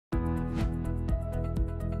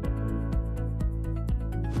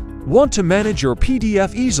Want to manage your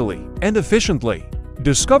PDF easily and efficiently?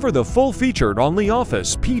 Discover the full-featured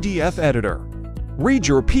ONLYOFFICE PDF Editor. Read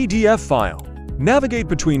your PDF file. Navigate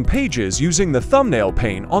between pages using the thumbnail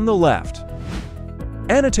pane on the left.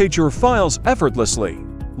 Annotate your files effortlessly.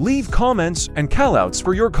 Leave comments and callouts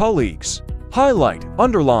for your colleagues. Highlight,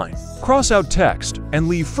 underline, cross out text, and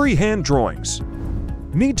leave freehand drawings.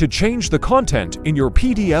 Need to change the content in your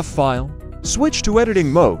PDF file? Switch to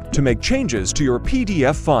editing mode to make changes to your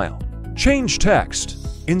PDF file. Change text.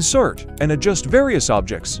 Insert and adjust various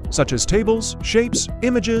objects such as tables, shapes,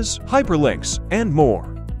 images, hyperlinks, and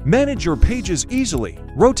more. Manage your pages easily.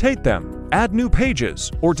 Rotate them, add new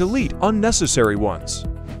pages, or delete unnecessary ones.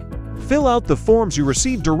 Fill out the forms you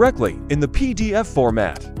receive directly in the PDF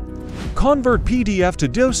format. Convert PDF to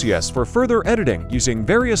dossiers for further editing using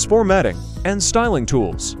various formatting and styling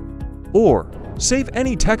tools. Or save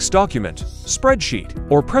any text document,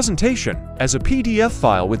 spreadsheet, or presentation as a PDF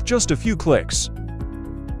file with just a few clicks.